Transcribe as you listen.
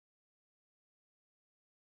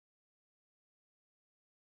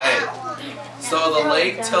So the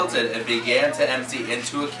lake tilted and began to empty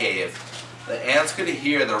into a cave. The ants could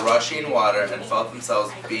hear the rushing water and felt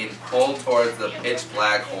themselves being pulled towards the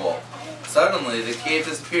pitch-black hole. Suddenly, the cave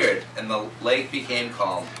disappeared, and the lake became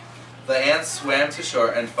calm. The ants swam to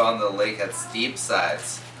shore and found the lake had steep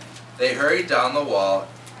sides. They hurried down the wall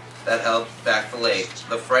that held back the lake.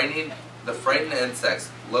 The frightened insects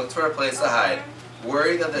looked for a place to hide,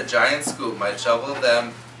 worried that the giant scoop might shovel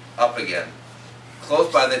them up again.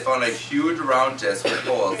 Close by, they found a huge round disc with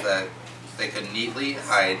holes that they could neatly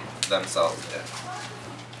hide themselves in.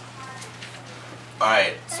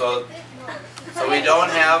 Alright, so we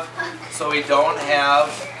don't have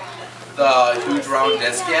the huge round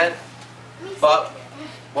disc yet, but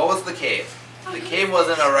what was the cave? The cave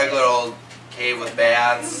wasn't a regular old cave with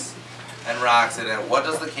bats and rocks in it. What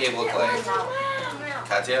does the cave look like?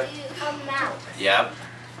 Katya? Yep.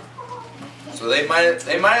 So they might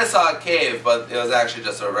have saw a cave, but it was actually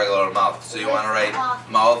just a regular mouth. So you want to write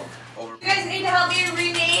mouth over. You guys need to help me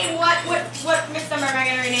rename what mixed number am I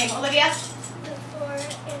going to rename? Olivia? 4 and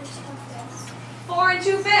 2/5. 4 and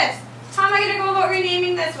 2/5. How am I going to go about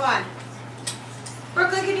renaming this one?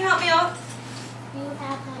 Brooklyn, can you help me out? You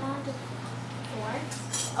add that on to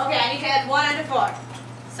 4. Okay, I need to add 1 onto 4.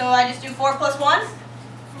 So I just do 4 plus 1?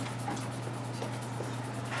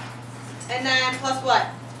 And then plus what?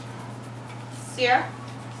 Sierra?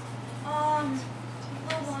 The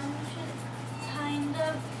 1 should kind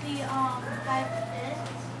of be 5/5.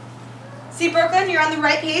 See, Brooklyn, you're on the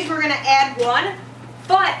right page. We're going to add 1.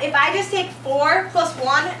 But if I just take 4 plus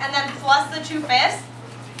 1 and then plus the 2/5,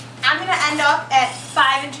 I'm going to end up at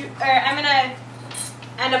 5 and 2, or I'm going to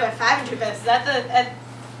end up at 5 and 2/5. Is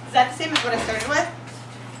that the same as what I started with?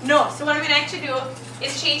 No. So what I'm going to actually do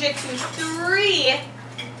is change it to 3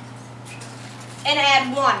 and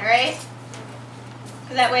add 1, right?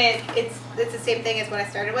 Because that way it's the same thing as what I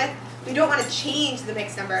started with. We don't want to change the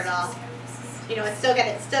mixed number at all. You know, it's still got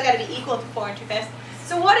to be equal to 4 and 2/5.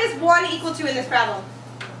 So what is 1 equal to in this problem?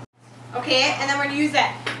 Okay, and then we're going to use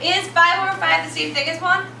that. Is 5 over 5 the same thing as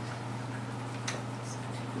 1?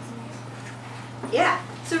 Yeah.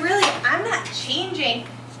 So really, I'm not changing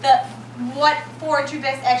what 4 and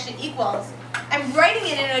 2/5 actually equals. I'm writing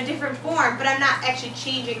it in a different form, but I'm not actually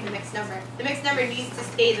changing the mixed number. The mixed number needs to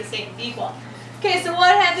stay the same, equal. Okay, so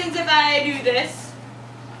what happens if I do this?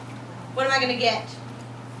 What am I going to get?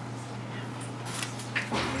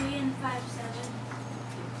 3 and 5/7.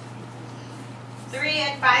 3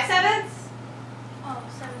 and 5/7? Oh,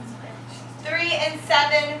 7/5. 3 and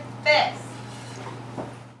 7/5.